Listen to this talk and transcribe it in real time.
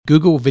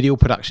Google video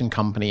production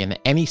company in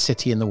any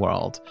city in the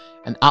world,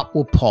 and up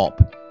will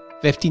pop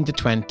 15 to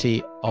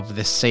 20 of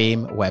the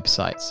same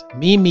websites.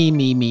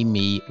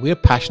 Me. We're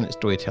passionate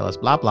storytellers,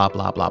 blah, blah,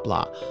 blah, blah,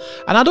 blah.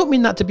 And I don't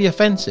mean that to be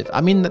offensive.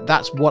 I mean that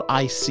that's what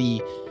I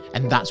see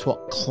and that's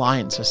what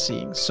clients are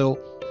seeing. So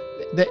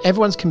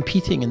everyone's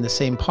competing in the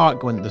same park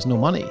going, there's no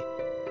money.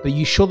 But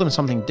you show them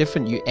something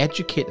different, you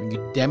educate them,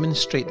 you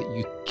demonstrate that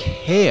you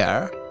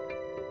care,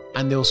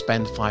 and they'll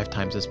spend 5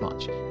 times as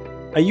much.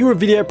 Are you a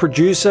video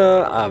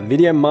producer, a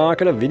video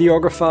marketer,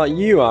 videographer?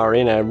 You are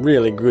in a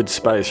really good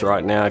space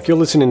right now. If you're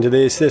listening to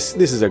this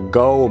is a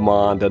gold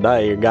mine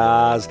today,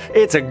 guys.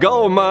 It's a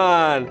gold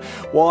mine.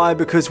 Why?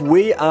 Because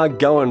we are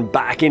going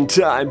back in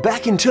time.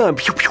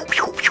 Pew, pew,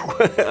 pew,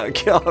 pew.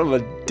 God, I'm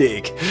a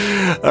dick.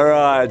 All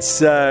right,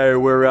 so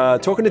we're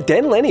talking to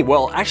Dan Lenny.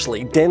 Well,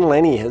 actually, Dan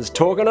Lenny is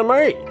talking to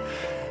me.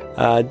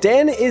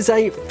 Dan is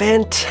a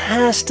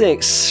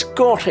fantastic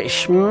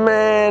Scottish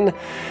man,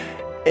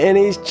 and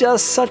he's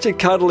just such a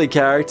cuddly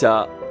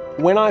character.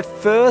 When I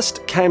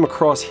first came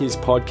across his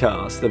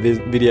podcast, the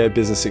Video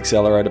Business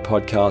Accelerator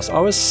podcast, I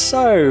was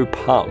so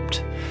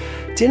pumped.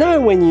 Do you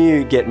know when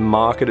you get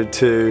marketed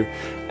to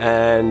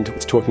and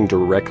it's talking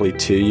directly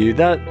to you?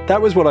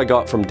 That was what I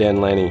got from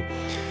Dan Lenny.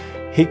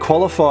 He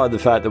qualified the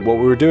fact that what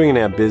we were doing in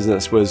our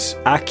business was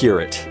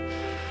accurate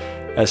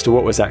as to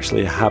what was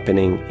actually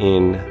happening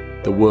in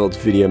the world's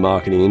video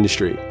marketing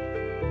industry.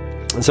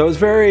 And so it was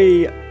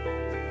very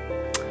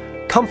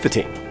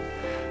comforting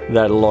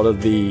that a lot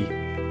of the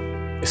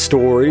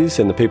stories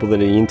and the people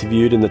that he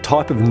interviewed and the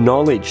type of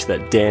knowledge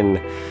that Dan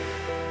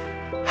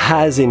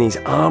has in his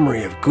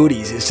armory of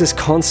goodies is just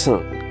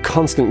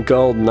constant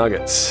gold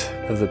nuggets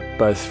of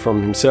both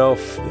from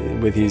himself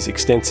with his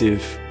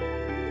extensive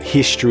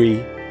history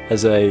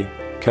as a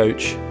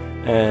coach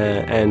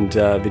and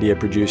video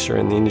producer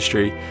in the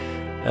industry,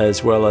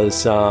 as well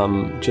as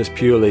just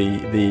purely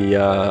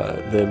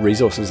the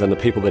resources and the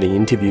people that he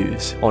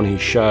interviews on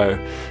his show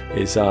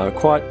is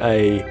quite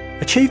a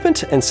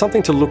achievement and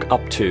something to look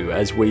up to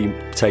as we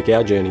take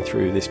our journey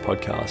through this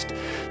podcast.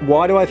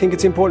 Why do I think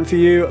it's important for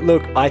you?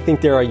 Look, I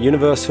think there are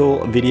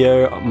universal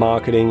video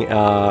marketing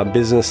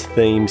business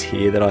themes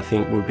here that I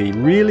think would be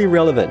really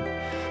relevant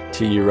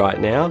to you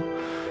right now.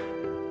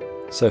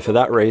 So for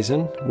that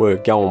reason, we're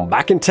going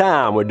back in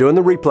time. We're doing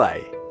the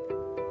replay.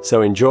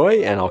 So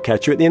enjoy, and I'll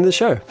catch you at the end of the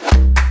show.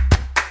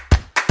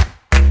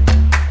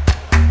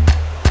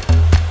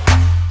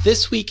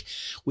 This week,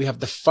 we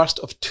have the first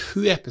of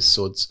 2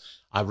 episodes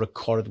I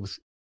recorded with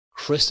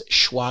Chris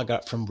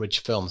Schwager from Ridge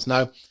Films.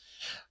 Now,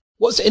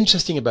 what's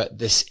interesting about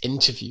this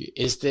interview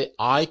is that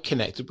I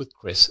connected with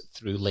Chris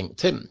through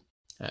LinkedIn.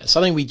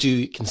 Something we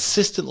do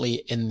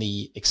consistently in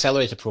the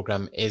Accelerator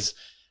program is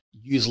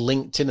use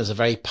LinkedIn as a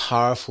very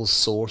powerful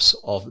source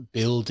of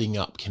building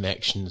up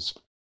connections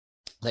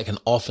that can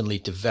often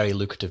lead to very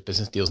lucrative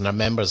business deals. And our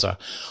members are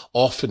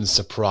often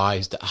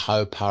surprised at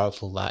how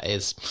powerful that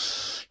is.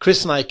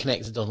 Chris and I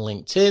connected on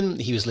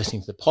LinkedIn. He was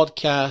listening to the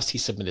podcast. He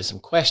submitted some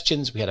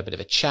questions. We had a bit of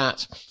a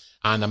chat,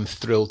 and I'm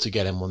thrilled to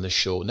get him on the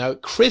show. Now,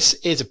 Chris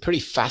is a pretty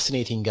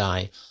fascinating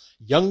guy,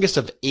 youngest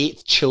of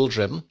 8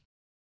 children,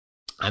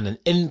 and an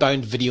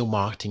inbound video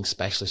marketing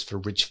specialist for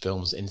Ridge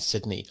Films in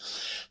Sydney.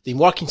 They've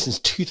been working since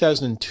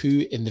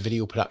 2002 in the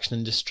video production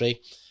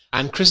industry.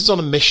 And Chris is on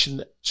a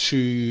mission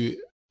to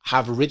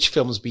have Ridge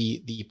Films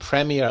be the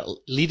premier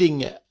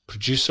leading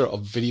producer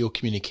of video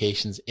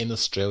communications in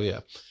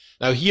Australia.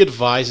 Now, he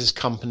advises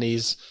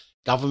companies,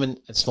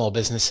 government and small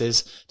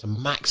businesses to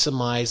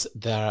maximize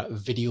their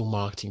video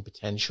marketing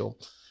potential.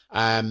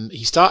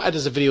 He started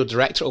as a video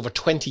director over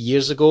 20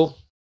 years ago,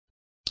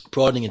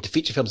 broadening into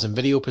feature films and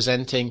video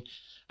presenting.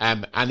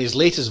 And his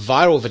latest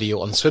viral video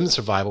on swim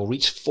survival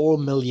reached 4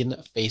 million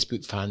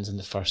Facebook fans in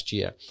the first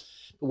year.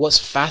 But what's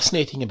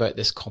fascinating about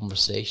this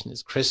conversation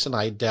is Chris and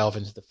I delve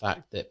into the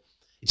fact that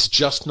it's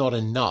just not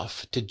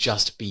enough to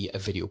just be a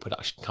video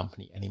production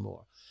company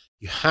anymore.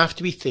 You have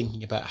to be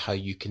thinking about how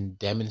you can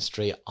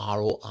demonstrate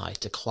ROI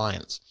to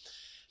clients.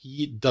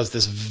 He does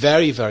this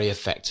very, very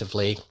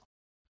effectively,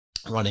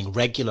 running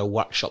regular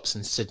workshops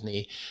in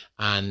Sydney.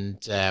 And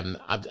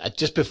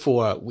just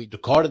before we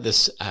recorded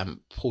this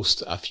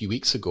post a few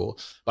weeks ago,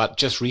 but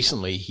just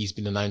recently, he's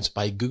been announced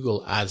by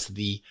Google as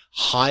the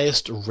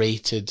highest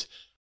rated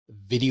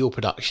video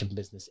production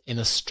business in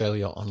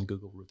Australia on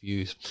Google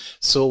reviews.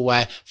 So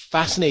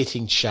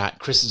fascinating chat.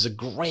 Chris is a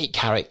great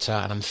character,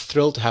 and I'm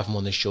thrilled to have him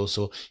on the show.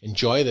 So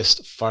enjoy this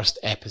first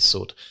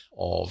episode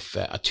of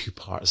a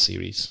 2-part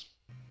series.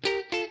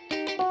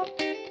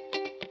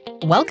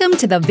 Welcome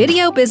to the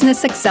Video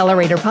Business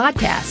Accelerator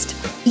podcast.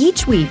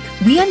 Each week,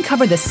 we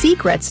uncover the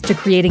secrets to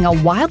creating a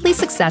wildly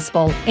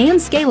successful and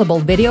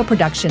scalable video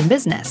production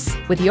business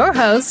with your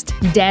host,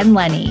 Dan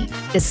Lenny.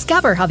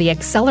 Discover how the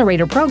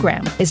Accelerator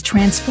program is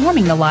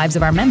transforming the lives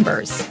of our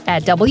members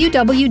at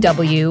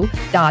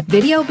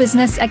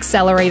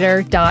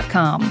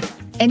www.videobusinessaccelerator.com.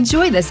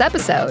 Enjoy this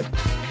episode.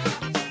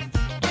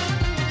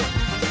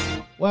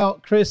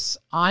 Well, Chris,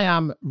 I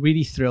am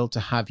really thrilled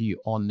to have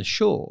you on the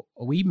show.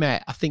 We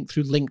met, I think,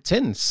 through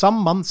LinkedIn some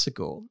months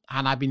ago,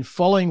 and I've been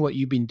following what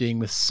you've been doing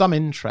with some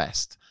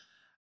interest.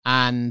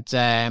 And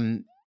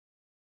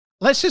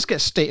let's just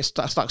get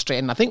stuck straight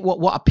in. I think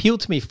what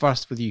appealed to me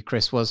first with you,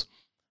 Chris, was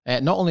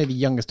not only the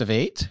youngest of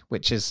 8,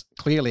 which is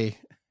clearly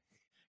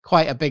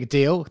quite a big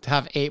deal to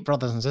have 8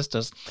 brothers and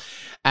sisters,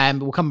 but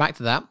we'll come back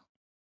to that.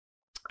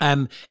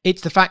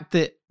 It's the fact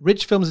that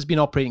Ridge Films has been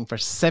operating for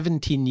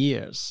 17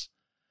 years,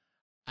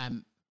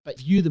 but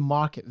view the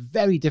market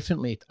very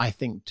differently, I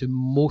think, to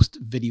most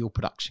video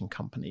production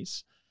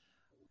companies.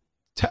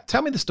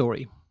 Tell me the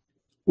story.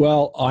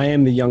 Well, I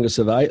am the youngest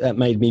of 8. That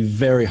made me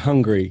very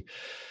hungry.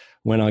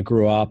 When I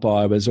grew up,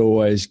 I was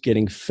always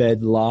getting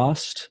fed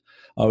last.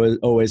 I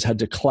always had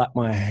to clap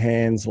my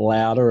hands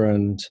louder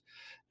and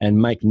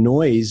make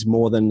noise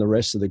more than the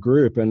rest of the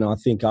group. And I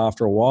think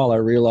after a while, I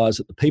realized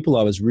that the people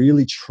I was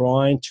really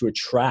trying to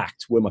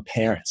attract were my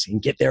parents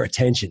and get their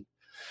attention.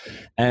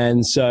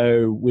 And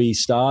so we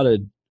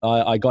started,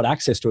 I got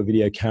access to a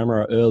video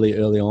camera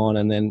early on.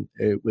 And then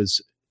it was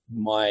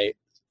my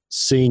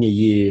senior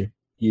year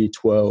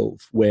 12,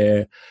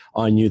 where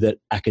I knew that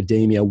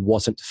academia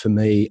wasn't for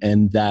me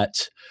and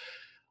that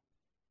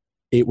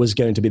it was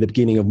going to be the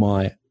beginning of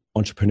my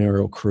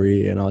entrepreneurial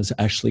career, and I was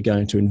actually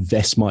going to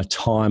invest my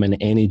time and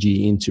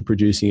energy into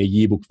producing a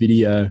yearbook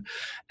video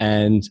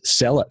and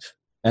sell it.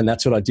 And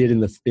that's what I did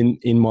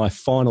in my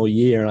final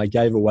year, and I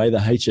gave away the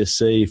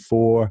HSC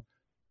for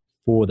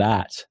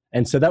that.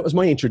 And so that was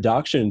my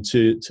introduction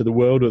to the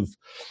world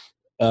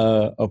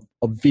of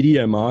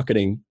video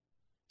marketing.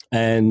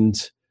 And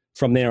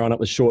from there on, it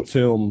was short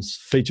films,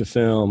 feature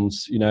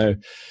films,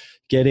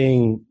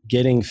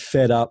 getting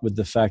fed up with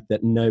the fact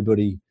that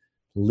nobody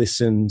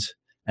listened,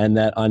 and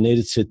that I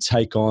needed to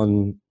take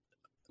on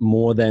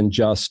more than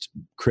just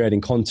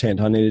creating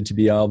content. I needed to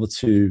be able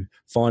to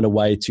find a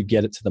way to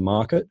get it to the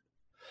market.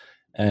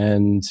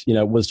 And,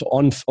 it was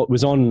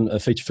on a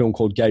feature film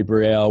called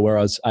Gabrielle, where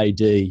I was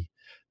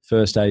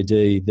first AD,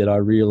 that I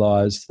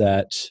realized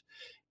that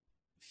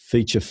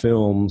feature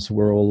films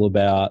were all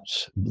about,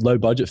 low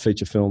budget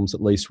feature films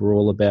at least, were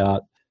all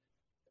about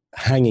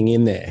hanging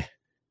in there.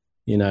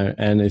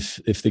 And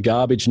if the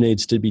garbage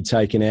needs to be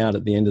taken out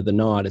at the end of the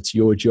night, it's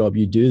your job.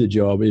 You do the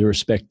job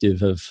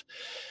irrespective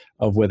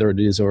of whether it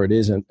is or it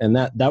isn't. And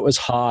that was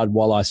hard.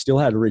 While I still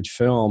had Ridge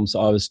Films,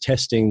 I was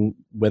testing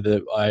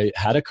whether I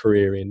had a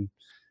career in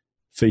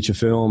feature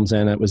films.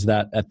 And it was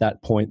at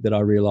that point that I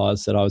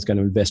realized that I was going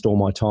to invest all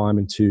my time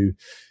into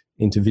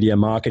video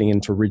marketing,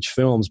 into Ridge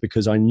Films,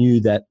 because I knew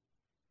that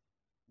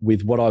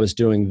with what I was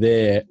doing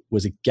there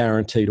was a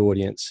guaranteed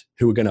audience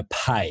who were going to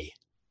pay.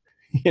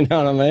 You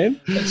know what I mean?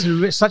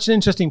 It's such an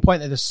interesting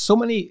point that there's so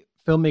many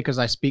filmmakers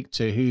I speak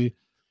to who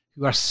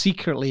are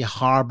secretly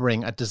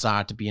harboring a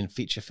desire to be in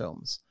feature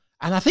films.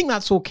 And I think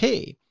that's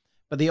okay.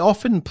 But they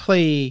often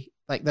play,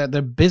 like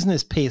their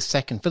business pays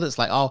second fiddle. It's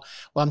like, oh,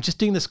 well, I'm just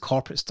doing this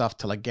corporate stuff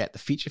till I get the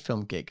feature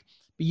film gig.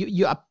 But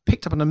you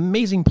picked up an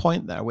amazing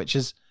point there, which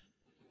is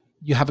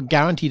you have a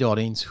guaranteed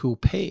audience who will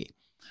pay.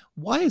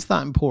 Why is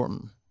that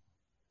important?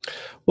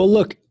 Well,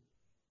 look,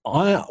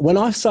 when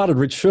I started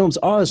Ridge Films,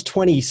 I was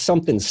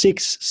 20-something,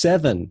 6,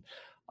 7.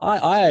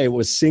 I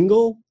was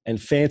single and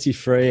fancy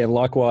free, and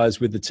likewise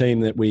with the team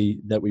that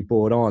we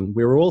brought on.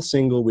 We were all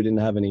single. We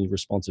didn't have any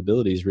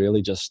responsibilities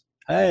really. Just,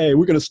 hey,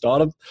 we're going to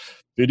start a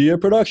video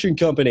production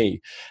company.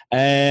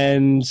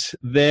 And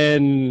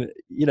then,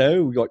 we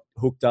got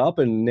hooked up,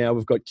 and now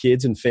we've got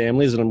kids and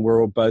families, and we're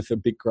all both a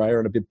bit grayer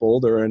and a bit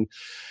bolder,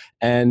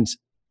 and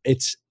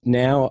it's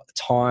now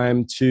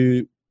time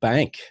to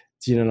bank.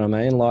 Do you know what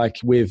I mean? Like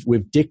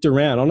we've dicked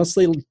around.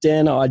 Honestly,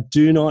 Dan, I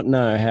do not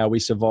know how we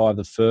survived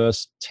the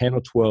first 10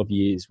 or 12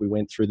 years we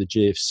went through the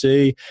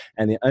GFC.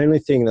 And the only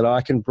thing that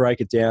I can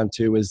break it down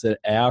to is that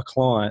our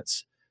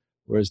clients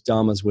were as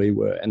dumb as we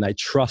were, and they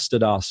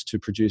trusted us to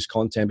produce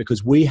content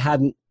because we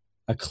hadn't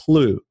a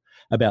clue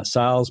about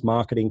sales,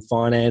 marketing,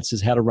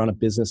 finances, how to run a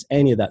business,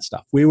 any of that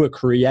stuff. We were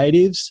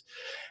creatives,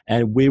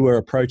 and we were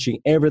approaching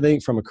everything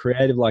from a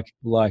creative like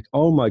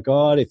oh my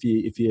God, if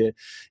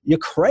you're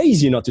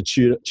crazy not to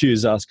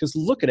choose us because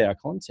look at our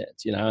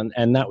content,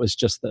 and that was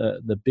just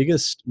the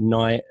biggest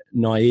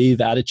naive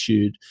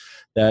attitude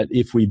that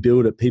if we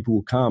build it, people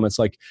will come. It's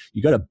like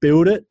you got to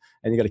build it,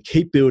 and you got to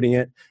keep building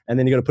it, and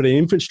then you got to put an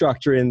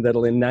infrastructure in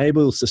that'll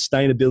enable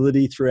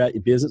sustainability throughout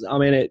your business. I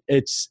mean,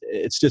 it's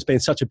just been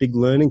such a big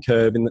learning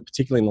curve,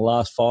 particularly in the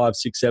last 5,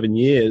 6, 7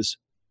 years,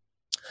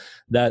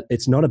 that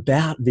it's not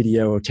about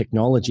video or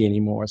technology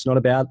anymore. It's not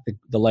about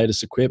the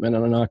latest equipment,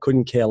 and I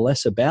couldn't care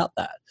less about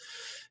that.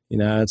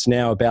 It's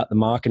now about the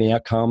marketing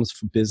outcomes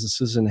for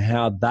businesses and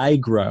how they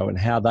grow and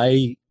how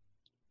they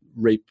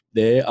reap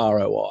their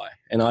ROI.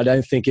 And I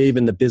don't think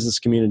even the business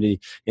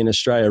community in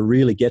Australia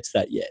really gets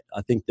that yet.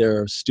 I think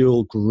they're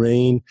still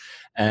green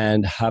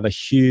and have a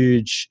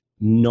huge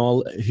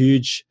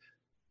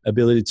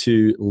ability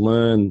to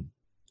learn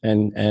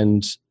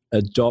and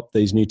adopt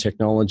these new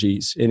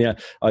technologies. And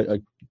I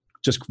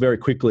just very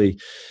quickly,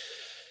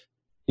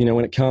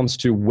 when it comes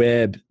to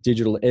web,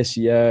 digital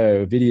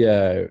SEO,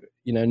 video,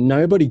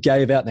 nobody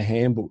gave out the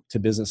handbook to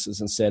businesses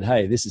and said,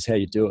 hey, this is how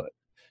you do it.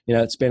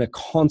 It's been a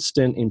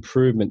constant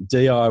improvement,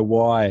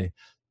 DIY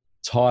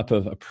type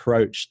of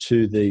approach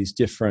to these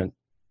different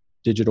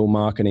digital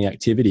marketing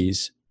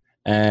activities.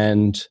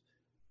 And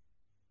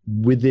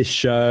with this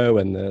show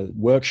and the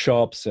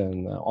workshops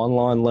and the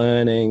online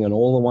learning and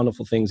all the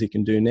wonderful things you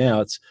can do now,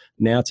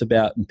 it's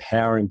about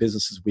empowering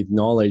businesses with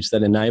knowledge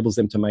that enables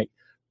them to make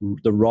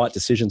the right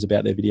decisions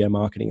about their video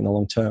marketing in the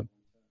long term.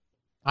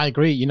 I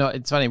agree.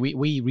 It's funny.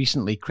 We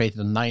recently created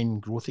a 9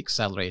 growth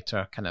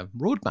accelerator kind of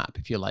roadmap,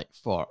 if you like,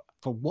 for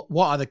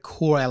what are the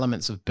core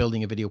elements of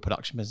building a video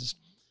production business.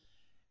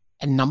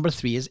 And number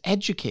 3 is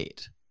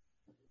educate.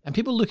 And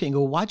people look at it and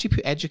go, why'd you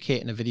put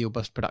educate in a video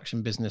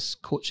production business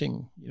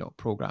coaching,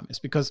 program? It's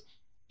because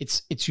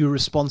it's your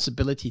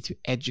responsibility to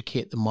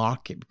educate the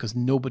market because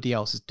nobody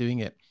else is doing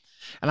it.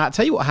 And I'll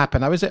tell you what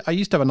happened. I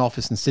used to have an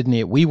office in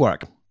Sydney at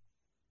WeWork.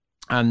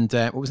 And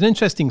it was an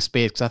interesting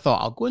space because I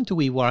thought I'll go into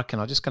WeWork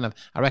and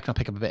I reckon I'll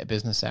pick up a bit of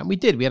business there. And we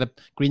did. We had a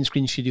green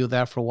screen studio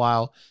there for a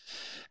while.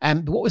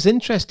 But what was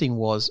interesting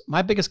was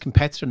my biggest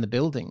competitor in the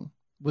building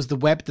was the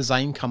web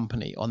design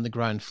company on the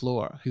ground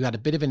floor who had a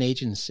bit of an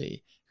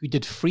agency who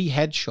did free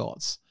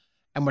headshots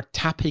and were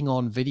tapping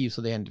on videos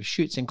at the end of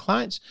shoots. And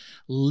clients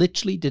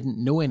literally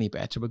didn't know any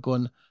better. We're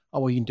going, oh,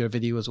 well, you can do a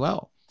video as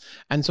well.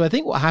 And so I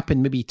think what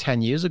happened maybe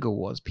 10 years ago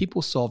was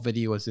people saw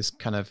video as this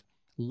kind of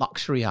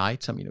luxury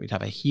item. You'd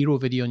have a hero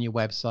video on your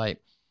website.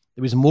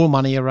 There was more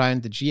money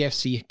around. The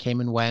GFC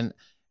came and went.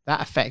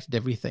 That affected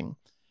everything.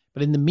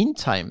 But in the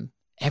meantime,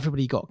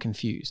 everybody got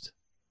confused.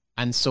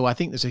 And so I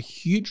think there's a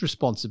huge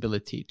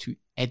responsibility to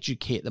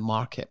educate the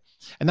market.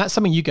 And that's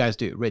something you guys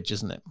do at Ridge,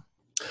 isn't it?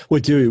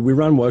 We do. We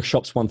run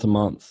workshops once a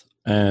month,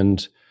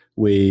 and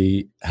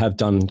we have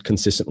done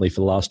consistently for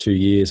the last 2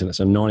 years. And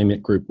it's a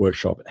 90-minute group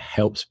workshop. It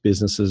helps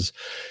businesses,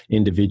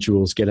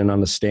 individuals get an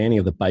understanding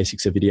of the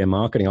basics of video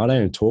marketing. I don't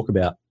even talk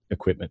about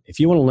equipment. If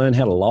you want to learn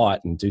how to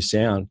light and do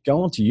sound,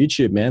 go onto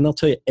YouTube, man. They'll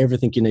tell you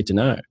everything you need to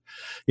know.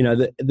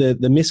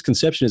 The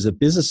misconception is that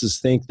businesses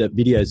think that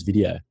video is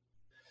video.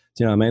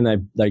 Do you know what I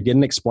mean? They get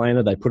an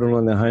explainer, they put it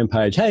on their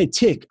homepage. Hey,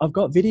 tick, I've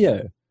got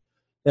video.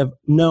 They have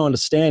no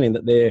understanding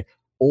that their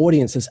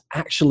audience is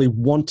actually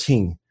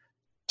wanting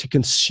to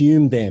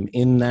consume them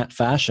in that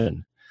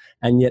fashion.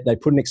 And yet they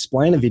put an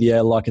explainer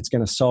video like it's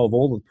going to solve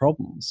all the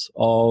problems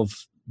of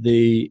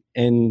the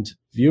end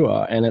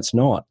viewer, and it's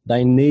not.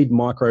 They need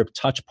micro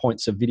touch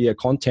points of video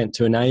content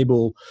to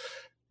enable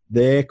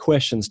their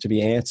questions to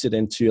be answered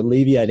and to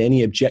alleviate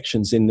any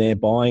objections in their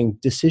buying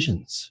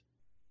decisions.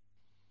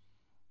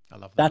 I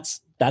love that.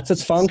 That's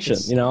its function.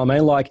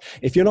 Like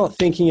if you're not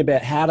thinking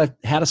about how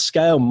to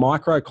scale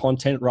micro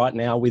content right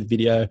now with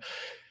video,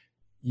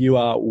 you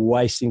are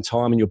wasting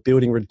time and you're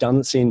building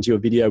redundancy into your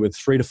video with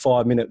 3 to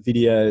 5 minute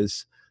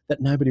videos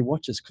that nobody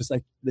watches because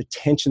the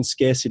attention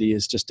scarcity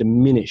has just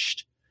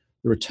diminished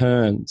the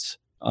returns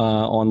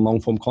on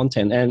long form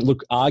content. And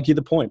look, argue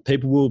the point.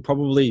 People will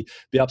probably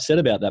be upset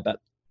about that,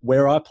 but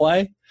where I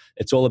play,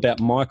 it's all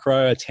about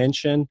micro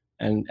attention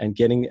and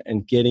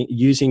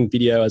using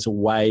video as a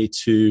way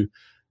to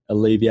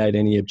alleviate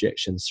any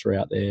objections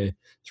throughout the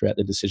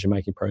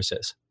decision-making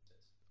process.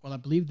 Well, I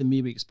believe the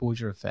media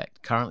exposure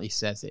effect currently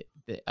says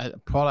that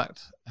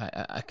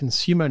a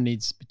consumer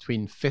needs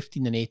between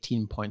 15 and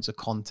 18 points of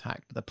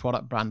contact with a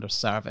product, brand, or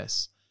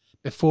service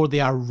before they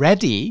are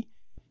ready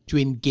to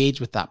engage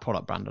with that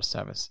product, brand, or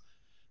service.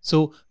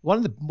 So one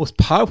of the most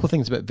powerful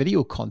things about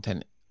video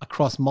content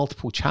across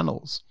multiple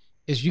channels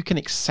is you can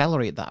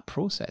accelerate that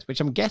process,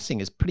 which I'm guessing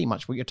is pretty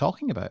much what you're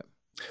talking about.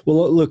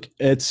 Well, look,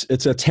 it's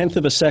a tenth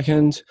of a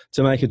second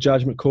to make a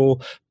judgment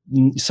call.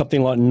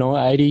 Something like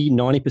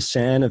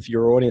 90% of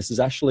your audience is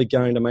actually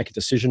going to make a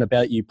decision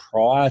about you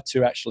prior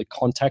to actually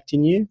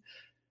contacting you.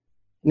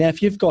 Now,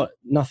 if you've got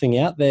nothing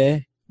out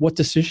there, what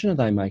decision are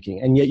they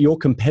making? And yet your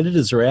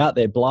competitors are out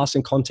there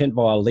blasting content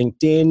via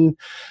LinkedIn.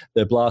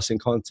 They're blasting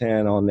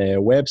content on their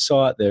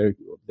website.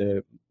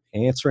 They're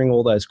answering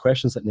all those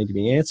questions that need to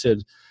be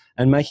answered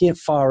and making it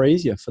far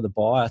easier for the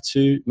buyer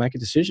to make a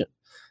decision.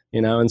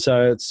 And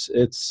so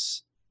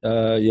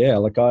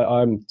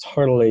I'm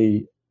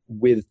totally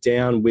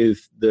down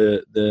with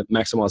the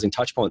maximizing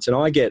touch points. And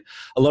I get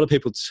a lot of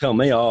people to tell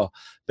me, oh,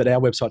 but our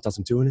website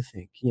doesn't do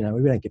anything. We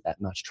don't get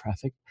that much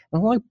traffic. And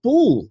I'm like,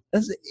 bull,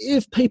 as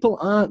if people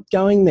aren't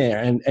going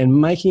there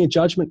and making a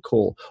judgment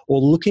call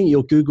or looking at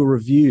your Google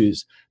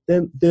reviews.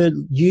 They're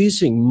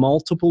using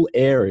multiple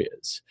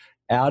areas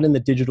out in the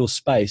digital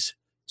space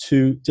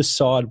to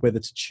decide whether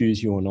to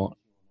choose you or not.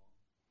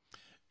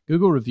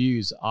 Google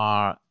reviews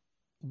are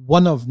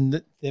one of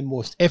the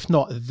most, if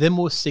not the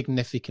most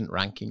significant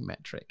ranking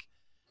metric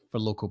for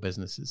local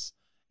businesses.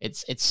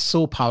 It's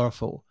so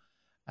powerful.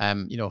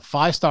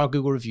 5-star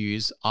Google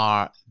reviews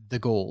are the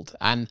gold.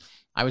 And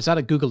I was at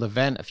a Google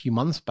event a few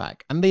months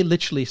back, and they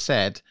literally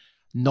said,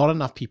 not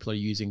enough people are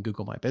using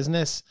Google My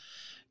Business.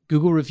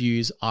 Google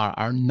reviews are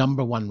our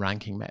number one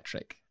ranking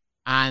metric.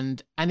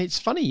 And it's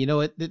funny,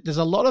 there's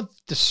a lot of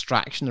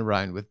distraction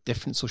around with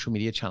different social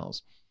media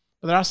channels.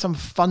 But there are some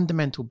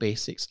fundamental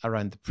basics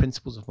around the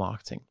principles of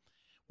marketing,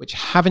 which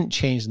haven't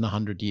changed in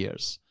 100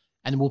 years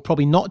and will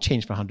probably not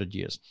change for 100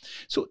 years.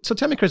 So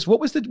tell me, Chris, what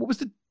was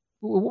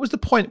the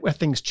point where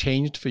things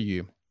changed for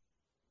you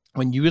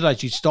when you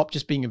realized you stopped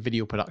just being a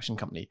video production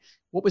company?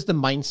 What was the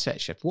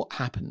mindset shift? What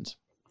happened?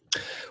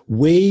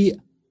 We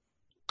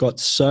got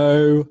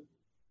so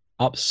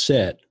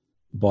upset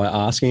by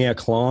asking our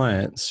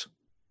clients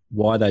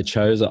why they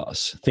chose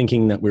us,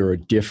 thinking that we were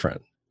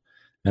different.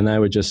 And they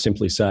would just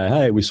simply say,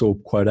 hey, we saw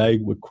quote A,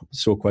 we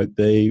saw quote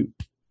B,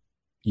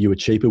 you were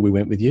cheaper, we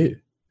went with you.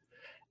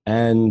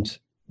 And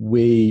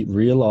we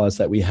realized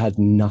that we had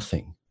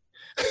nothing.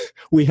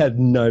 We had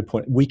no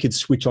point. We could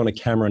switch on a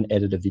camera and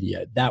edit a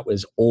video. That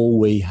was all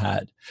we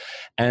had.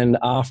 And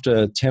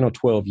after 10 or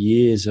 12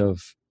 years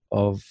of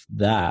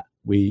that,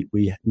 we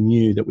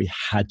knew that we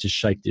had to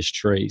shake this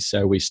tree.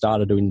 So we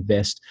started to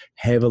invest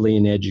heavily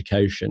in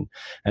education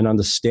and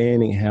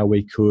understanding how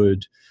we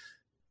could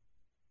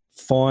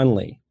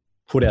finally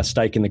put our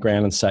stake in the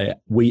ground and say,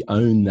 we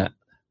own that.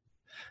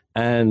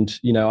 And,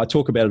 I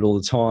talk about it all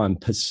the time,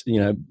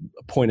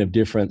 point of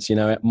difference.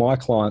 My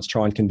clients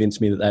try and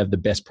convince me that they have the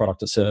best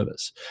product or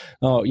service.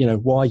 Oh,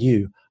 why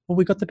you? Well,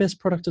 we got the best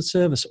product or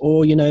service.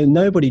 Or,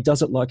 nobody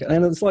does it like it.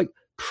 And it's like,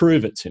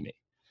 prove it to me.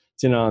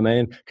 Do you know what I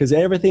mean? Because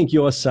everything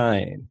you're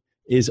saying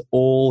is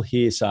all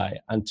hearsay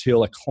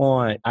until a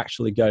client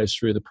actually goes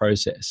through the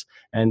process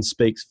and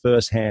speaks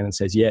firsthand and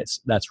says,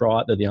 yes, that's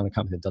right, they're the only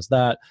company that does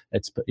that.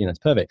 It's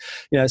perfect.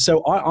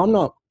 So I'm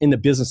not in the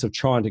business of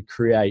trying to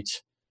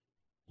create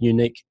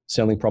unique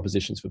selling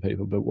propositions for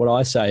people. But what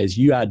I say is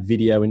you add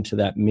video into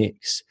that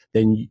mix,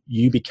 then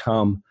you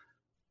become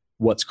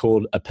what's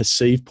called a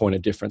perceived point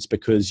of difference,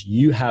 because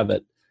you have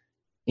it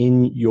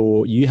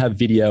you have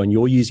video and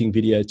you're using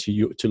video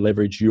to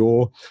leverage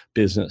your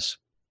business,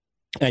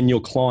 and your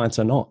clients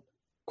are not,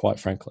 quite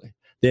frankly.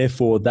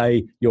 Therefore,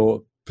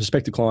 your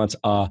prospective clients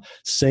are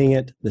seeing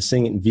it, they're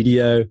seeing it in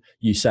video,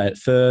 you say it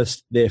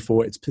first,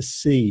 therefore it's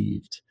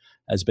perceived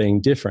as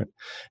being different.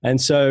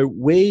 And so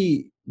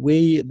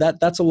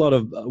that's a lot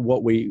of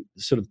what we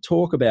sort of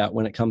talk about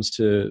when it comes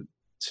to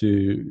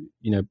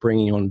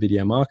bringing on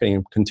video marketing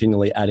and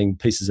continually adding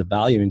pieces of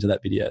value into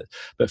that video.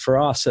 But for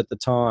us at the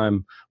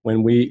time,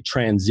 when we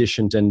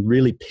transitioned and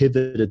really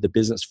pivoted the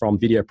business from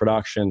video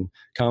production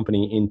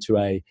company into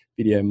a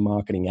video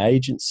marketing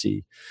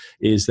agency,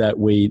 is that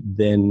we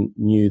then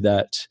knew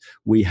that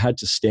we had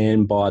to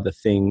stand by the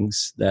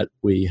things that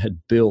we had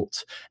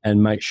built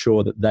and make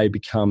sure that they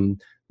become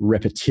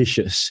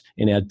repetitious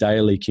in our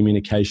daily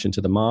communication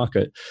to the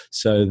market,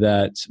 so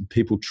that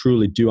people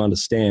truly do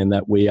understand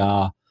that we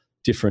are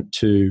different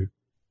to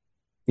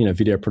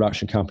video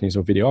production companies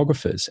or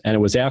videographers. And it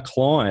was our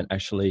client,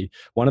 actually,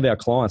 one of our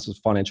clients was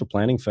a financial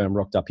planning firm,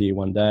 rocked up here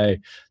one day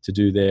to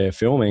do their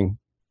filming,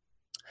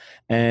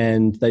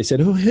 and they said,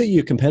 who are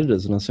your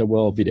competitors? And I said,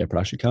 well, video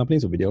production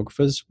companies or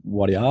videographers.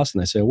 Why do you ask?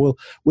 And they said, well,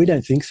 we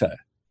don't think so.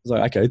 I was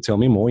like, okay, tell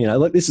me more.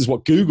 This is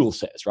what Google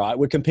says, right?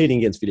 We're competing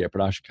against video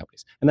production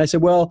companies. And they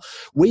said, well,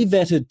 we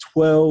vetted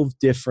 12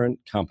 different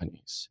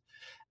companies,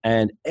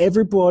 and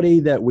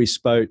everybody that we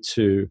spoke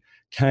to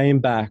came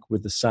back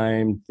with the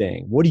same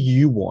thing. What do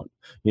you want?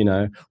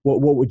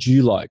 What would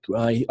you like?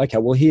 Okay,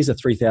 well, here's a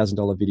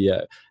 $3,000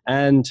 video.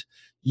 And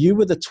you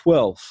were the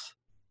 12th,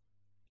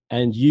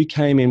 and you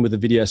came in with the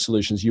video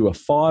solutions. You were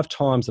 5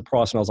 times the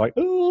price. And I was like,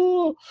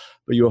 oh,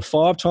 but you were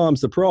 5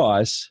 times the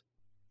price.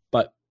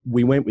 But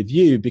we went with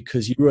you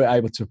because you were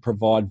able to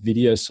provide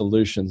video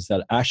solutions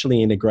that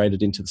actually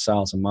integrated into the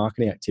sales and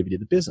marketing activity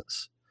of the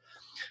business.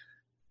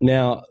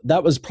 Now,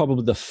 that was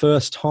probably the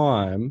first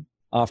time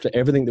after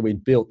everything that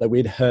we'd built that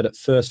we'd heard it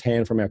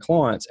firsthand from our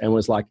clients and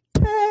was like,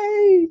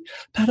 hey,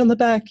 pat on the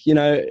back.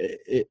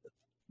 They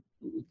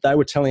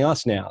were telling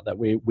us now that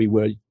we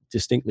were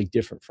distinctly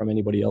different from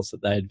anybody else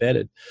that they had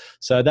vetted.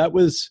 So that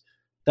was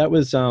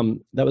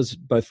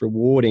both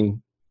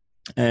rewarding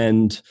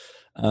and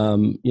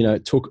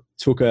it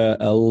took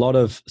a lot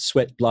of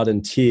sweat, blood,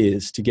 and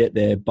tears to get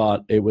there,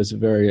 but it was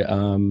very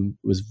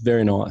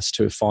nice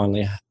to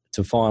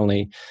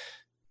finally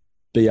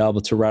be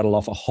able to rattle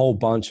off a whole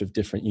bunch of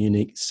different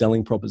unique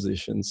selling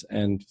propositions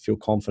and feel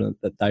confident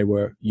that they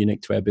were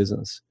unique to our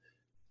business.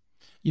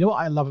 What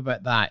I love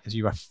about that is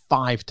you are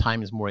 5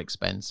 times more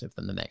expensive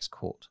than the next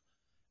quote,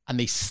 and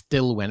they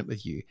still went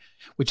with you,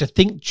 which I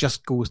think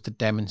just goes to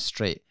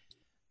demonstrate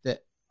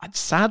that,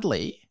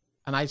 sadly,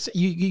 and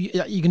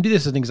you can do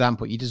this as an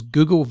example. You just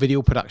Google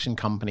video production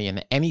company in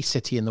any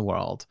city in the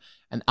world,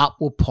 and up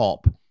will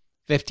pop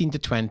 15 to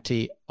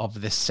 20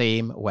 of the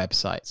same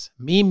websites.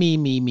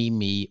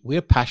 Me.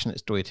 We're passionate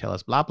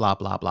storytellers, blah, blah,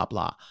 blah, blah,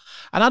 blah.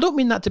 And I don't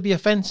mean that to be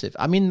offensive.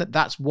 I mean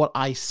that's what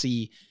I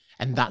see,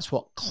 and that's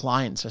what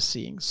clients are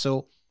seeing.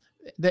 So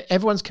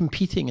everyone's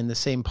competing in the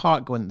same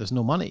part, going, there's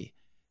no money.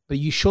 But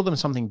you show them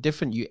something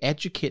different. You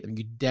educate them.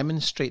 You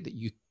demonstrate that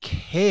you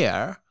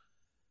care,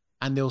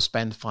 and they'll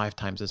spend 5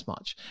 times as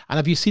much. And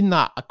have you seen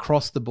that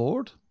across the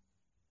board?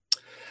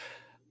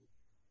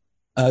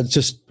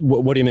 Just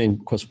what do you mean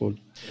across the board?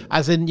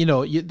 As in,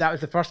 that was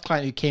the first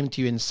client who came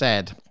to you and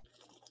said,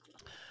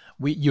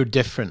 you're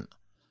different.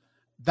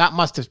 that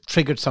must have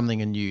triggered something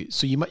in you.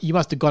 So you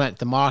must have gone out to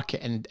the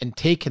market and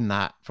taken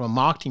that from a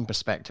marketing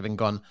perspective and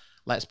gone,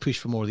 let's push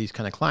for more of these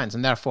kind of clients.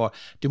 And therefore,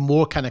 do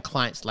more kind of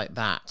clients like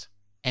that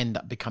end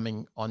up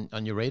becoming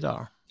on your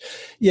radar?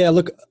 Yeah,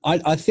 look,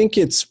 I think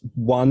it's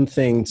one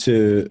thing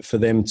for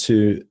them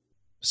to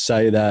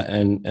say that,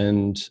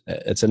 and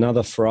it's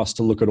another for us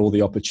to look at all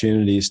the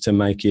opportunities to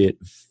make it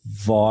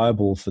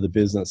viable for the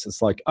business.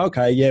 It's like,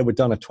 okay, yeah, we've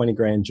done a 20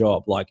 grand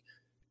job. Like,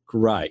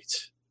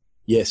 great.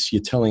 Yes,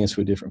 you're telling us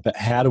we're different, but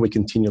how do we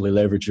continually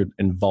leverage and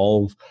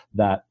involve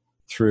that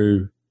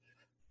through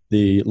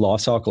the life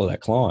cycle of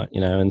that client,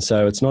 And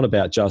so it's not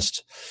about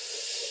just,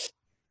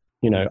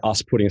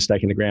 us putting a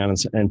stake in the ground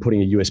and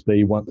putting a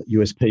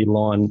USP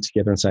line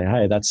together and saying,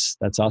 hey, that's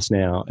us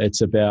now.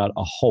 It's about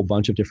a whole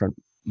bunch of different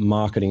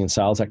marketing and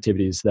sales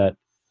activities that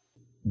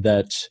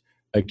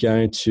are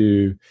going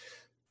to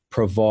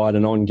provide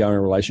an ongoing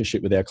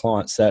relationship with our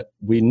clients that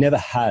we never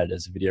had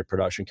as a video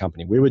production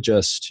company. We would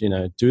just,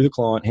 do the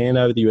client, hand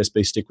over the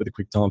USB stick with a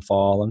QuickTime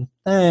file and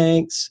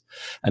thanks.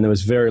 And there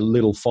was very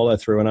little follow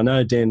through. And I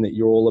know, Dan, that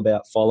you're all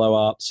about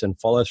follow-ups and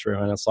follow through.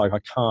 And it's like, I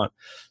can't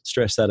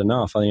stress that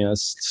enough. I think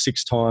it's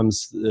 6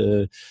 times,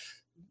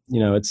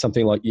 it's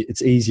something like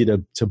it's easier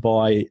to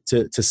buy,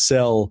 to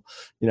sell,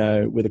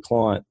 with a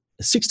client.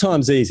 6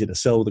 times easier to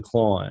sell with a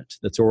client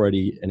that's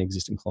already an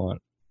existing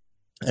client.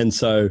 And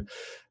so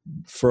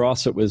for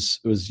us, it was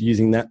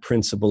using that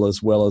principle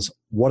as well as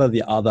what are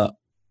the other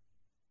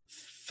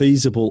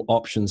feasible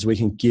options we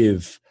can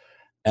give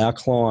our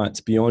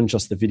clients beyond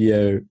just the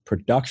video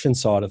production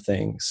side of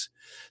things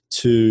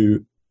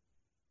to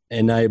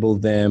enable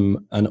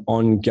them an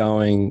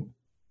ongoing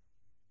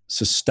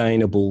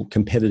sustainable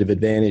competitive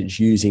advantage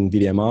using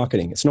video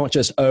marketing. It's not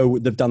just, oh,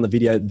 they've done the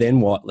video,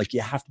 then what? Like,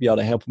 you have to be able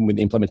to help them with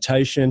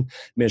implementation,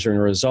 measuring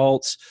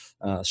results,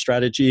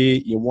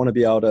 strategy. You want to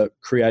be able to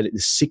create a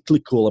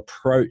cyclical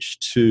approach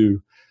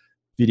to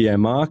video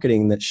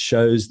marketing that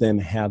shows them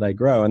how they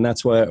grow. And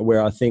that's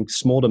where I think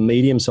small to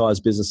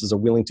medium-sized businesses are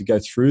willing to go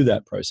through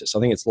that process. I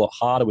think it's a lot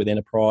harder with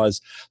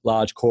enterprise,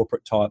 large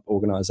corporate type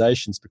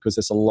organizations because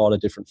there's a lot of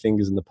different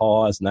fingers in the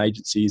pies and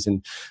agencies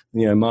and,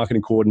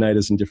 marketing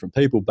coordinators and different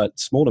people. But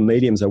small to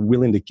mediums are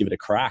willing to give it a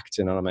crack,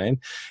 do you know what I mean?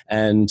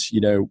 And,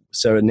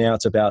 so now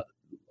it's about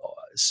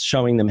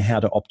showing them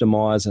how to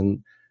optimize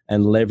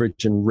and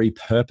leverage and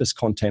repurpose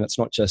content. It's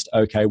not just,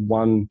 okay,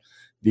 one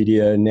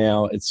video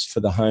now it's for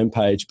the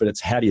homepage, but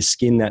it's how do you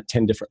skin that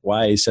 10 different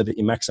ways so that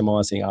you're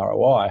maximizing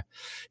ROI.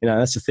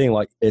 That's the thing,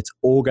 like it's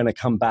all going to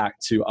come back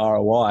to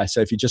ROI. So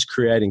if you're just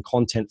creating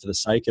content for the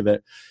sake of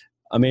it,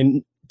 I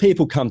mean,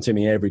 people come to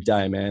me every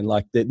day, man.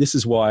 Like this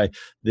is why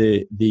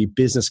the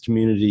business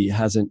community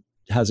hasn't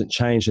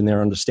changed in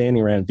their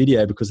understanding around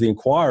video, because the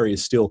inquiry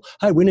is still,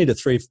 hey, we need a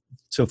 3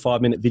 to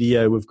 5 minute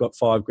video. We've got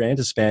 $5 grand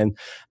to spend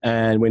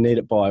and we need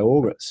it by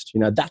August.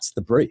 That's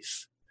the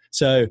brief.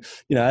 So,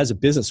 as a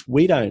business,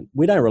 we don't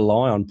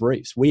rely on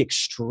briefs. We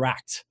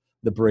extract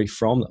the brief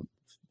from them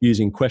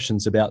using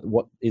questions about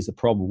what is the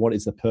problem, what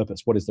is the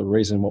purpose, what is the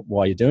reason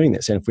why you're doing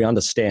this. And if we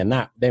understand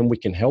that, then we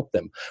can help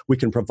them. We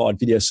can provide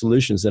video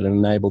solutions that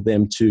enable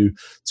them to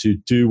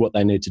do what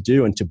they need to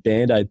do and to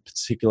band-aid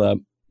particular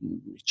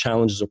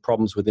challenges or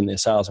problems within their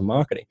sales and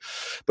marketing.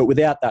 But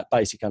without that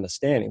basic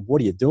understanding,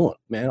 what are you doing,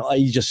 man? Are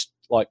you just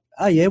like,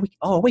 oh yeah,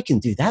 we can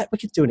do that. We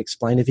can do an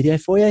explainer video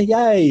for you.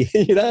 Yay.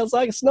 It's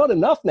like, it's not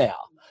enough now.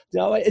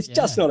 It's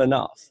just not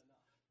enough.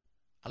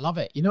 I love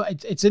it.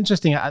 It's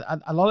interesting. I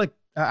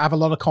have a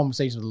lot of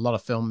conversations with a lot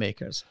of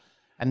filmmakers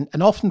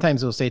and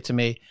oftentimes they'll say to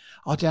me,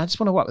 oh, dude, I just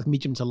want to work with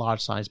medium to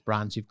large size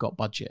brands who've got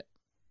budget.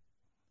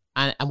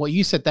 And what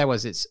you said there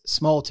was it's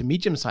small to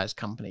medium sized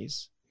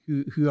companies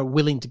who are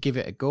willing to give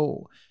it a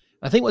go.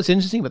 I think what's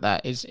interesting about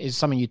that is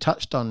something you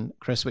touched on,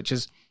 Chris, which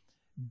is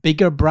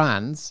bigger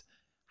brands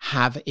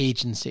have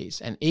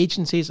agencies, and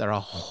agencies are a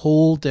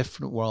whole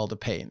different world of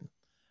pain.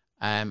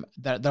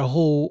 Their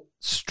whole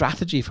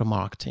strategy for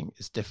marketing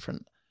is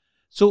different.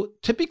 So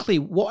typically,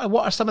 what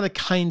are some of the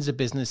kinds of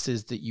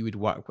businesses that you would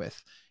work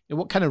with?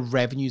 What kind of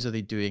revenues are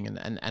they doing,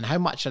 and how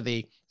much are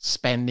they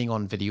spending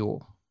on video?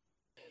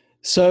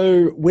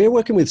 So we're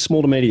working with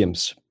small to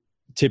mediums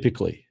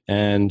typically,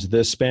 and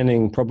they're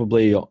spending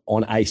probably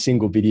on a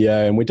single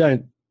video, and we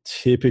don't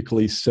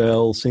typically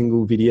sell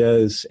single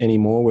videos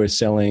anymore. We're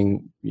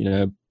selling,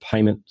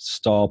 payment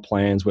style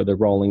plans where they're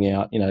rolling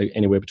out,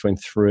 anywhere between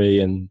 3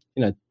 and,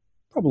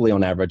 probably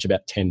on average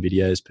about 10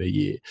 videos per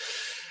year.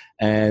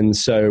 And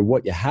so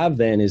what you have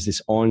then is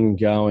this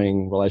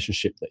ongoing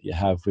relationship that you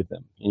have with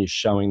them, and you're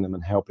showing them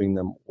and helping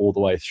them all the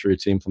way through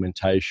to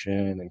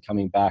implementation and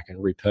coming back and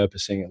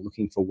repurposing and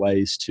looking for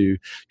ways to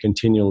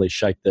continually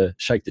shake the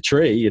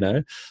tree.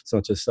 It's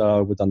not just,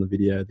 we've done the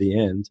video at the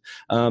end.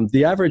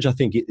 The average, I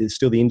think, is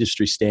still the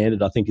industry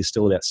standard. I think is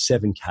still about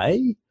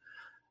 $7,000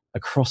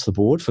 across the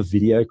board for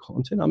video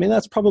content. I mean,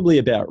 that's probably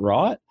about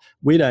right.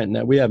 We don't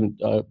know. We haven't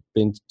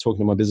been talking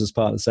to my business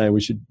partner saying we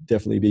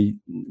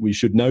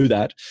should know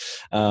that.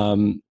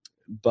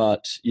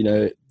 But,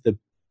 the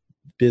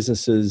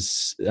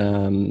businesses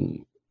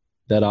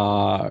that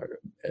are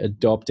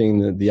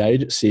adopting the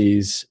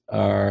agencies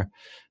are,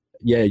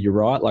 yeah, you're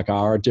right, like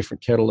are a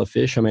different kettle of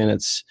fish. I mean,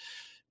 it's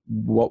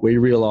what we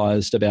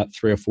realized about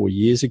 3 or 4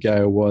 years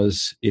ago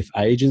was if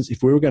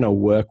we were going to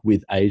work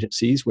with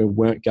agencies, we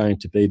weren't going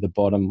to be the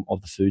bottom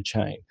of the food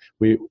chain.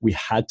 We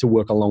had to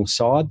work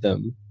alongside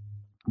them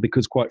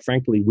because, quite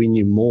frankly, we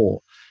knew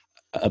more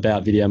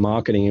about video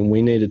marketing, and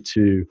we needed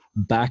to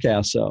back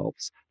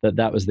ourselves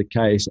that was the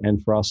case,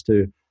 and for us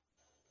to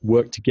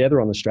work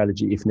together on the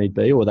strategy if need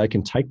be, or they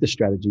can take the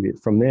strategy.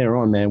 From there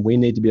on, man, we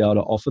need to be able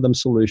to offer them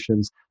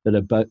solutions that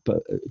are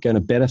going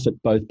to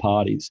benefit both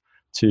parties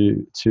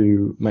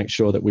to make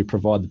sure that we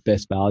provide the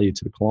best value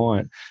to the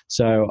client.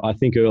 So I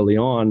think early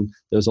on,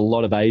 there was a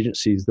lot of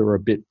agencies that were a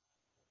bit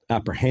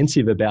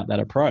apprehensive about that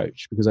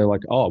approach because they're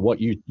like, oh, what,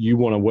 you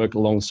want to work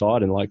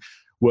alongside and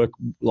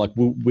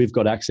we've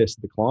got access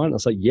to the client? I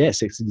was like,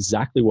 yes, it's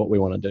exactly what we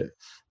want to do.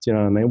 Do you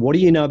know what I mean? What do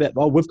you know about,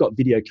 oh, we've got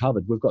video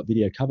covered.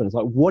 It's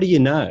like, what do you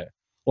know?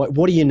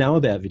 What do you know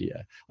about video?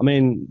 I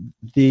mean,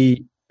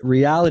 the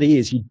reality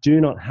is you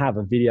do not have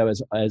a video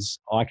as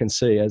I can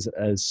see as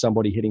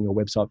somebody hitting your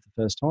website for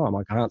the first time.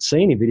 I can't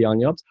see any video on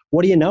your apps.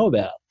 What do you know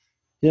about?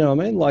 You know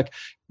what I mean? Like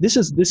this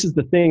is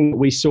the thing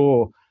we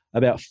saw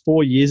about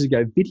 4 years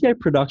ago. Video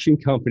production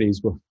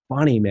companies were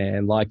funny,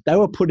 man. Like they'd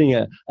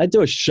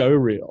do a show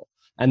reel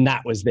and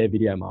that was their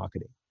video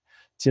marketing.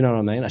 Do you know what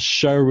I mean? A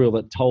show reel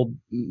that told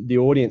the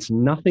audience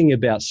nothing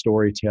about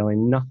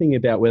storytelling, nothing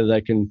about whether they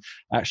can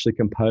actually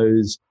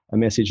compose a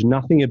message,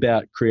 nothing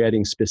about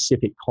creating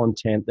specific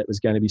content that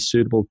was going to be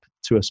suitable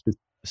to a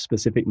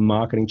specific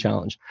marketing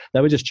challenge.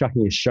 They were just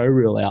chucking a show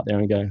reel out there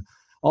and going,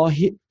 oh,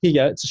 here you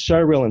go, it's a show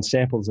reel and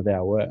samples of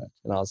our work.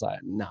 And I was like,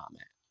 nah,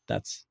 man,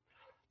 that's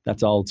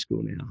old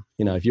school now.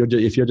 You know, if you're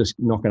just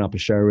knocking up a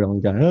show reel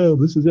and going, oh,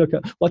 this is okay,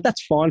 like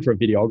that's fine for a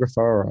videographer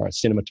or a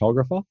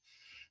cinematographer.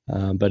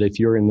 But if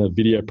you're in the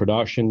video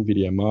production,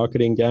 video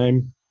marketing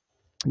game,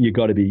 you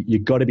got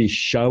to be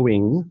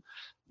showing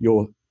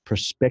your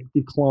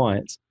prospective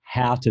clients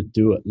how to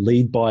do it,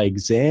 lead by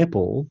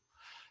example,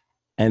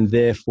 and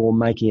therefore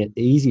making it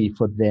easy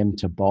for them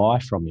to buy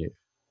from you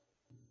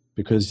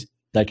because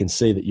they can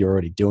see that you're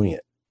already doing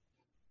it.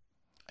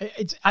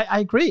 I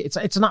agree. It's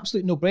an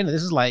absolute no-brainer.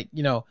 This is like,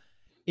 you know,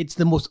 it's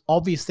the most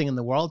obvious thing in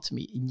the world to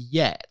me, and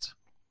yet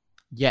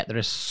there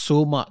is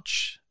so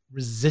much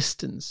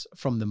resistance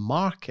from the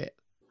market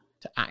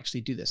to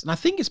actually do this. And I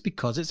think it's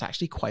because it's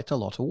actually quite a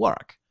lot of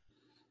work.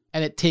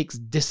 And it takes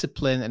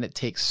discipline, and it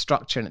takes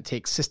structure, and it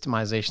takes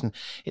systemization.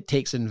 It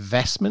takes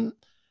investment,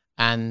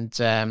 and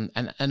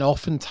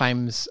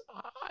oftentimes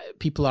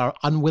people are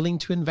unwilling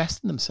to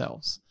invest in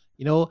themselves.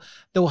 You know,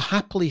 they'll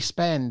happily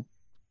spend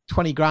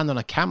 20 grand on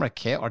a camera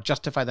kit or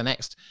justify the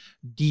next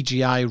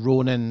DJI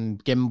Ronin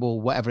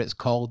gimbal, whatever it's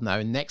called now.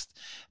 And next,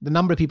 the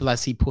number of people I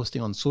see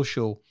posting on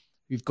social,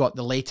 we've got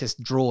the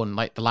latest drone,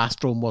 like the last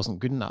drone wasn't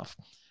good enough.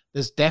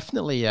 There's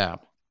definitely an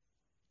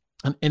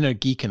inner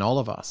geek in all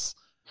of us,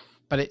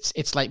 but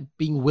it's like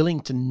being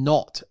willing to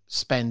not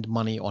spend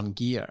money on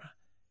gear,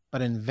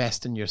 but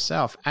invest in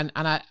yourself. And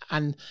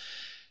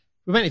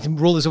we might need to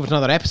roll this over to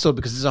another episode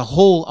because there's a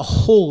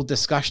whole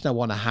discussion I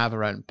want to have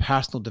around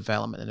personal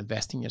development and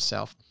investing in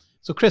yourself.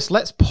 So Chris,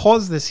 let's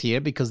pause this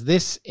here because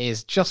this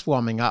is just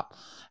warming up.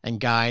 And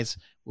guys,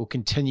 we'll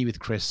continue with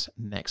Chris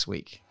next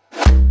week.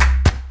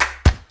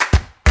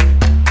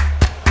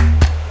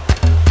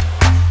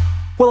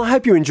 Well, I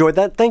hope you enjoyed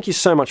that. Thank you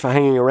so much for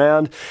hanging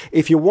around.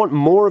 If you want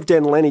more of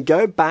Den Lenny,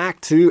 go back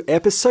to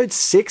episode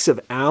 6 of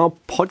our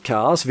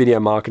podcast,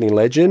 Video Marketing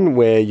Legend,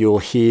 where you'll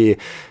hear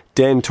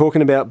Den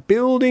talking about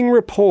building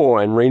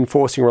rapport and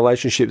reinforcing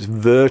relationships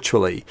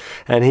virtually.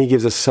 And he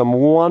gives us some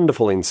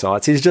wonderful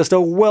insights. He's just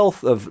a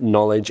wealth of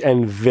knowledge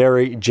and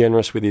very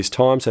generous with his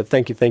time. So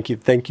thank you,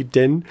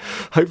 Den.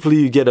 Hopefully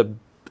you get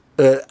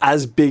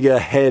as big a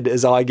head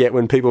as I get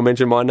when people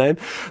mention my name.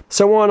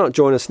 So why not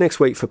join us next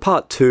week for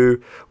part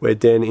 2, where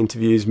Den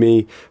interviews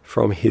me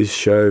from his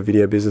show,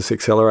 Video Business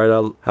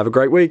Accelerator. Have a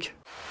great week.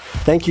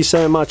 Thank you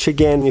so much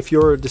again. If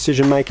you're a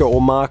decision maker or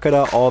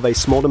marketer of a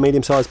small to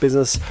medium-sized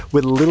business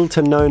with little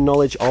to no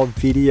knowledge of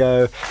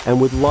video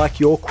and would like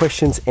your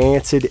questions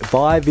answered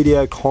via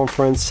video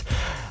conference,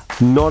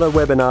 not a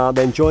webinar,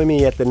 then join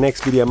me at the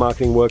next video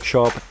marketing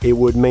workshop. It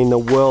would mean the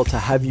world to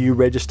have you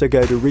register.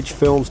 Go to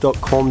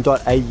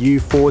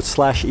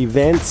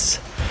richfilms.com.au/events,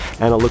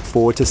 and I look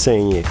forward to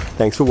seeing you.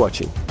 Thanks for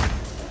watching.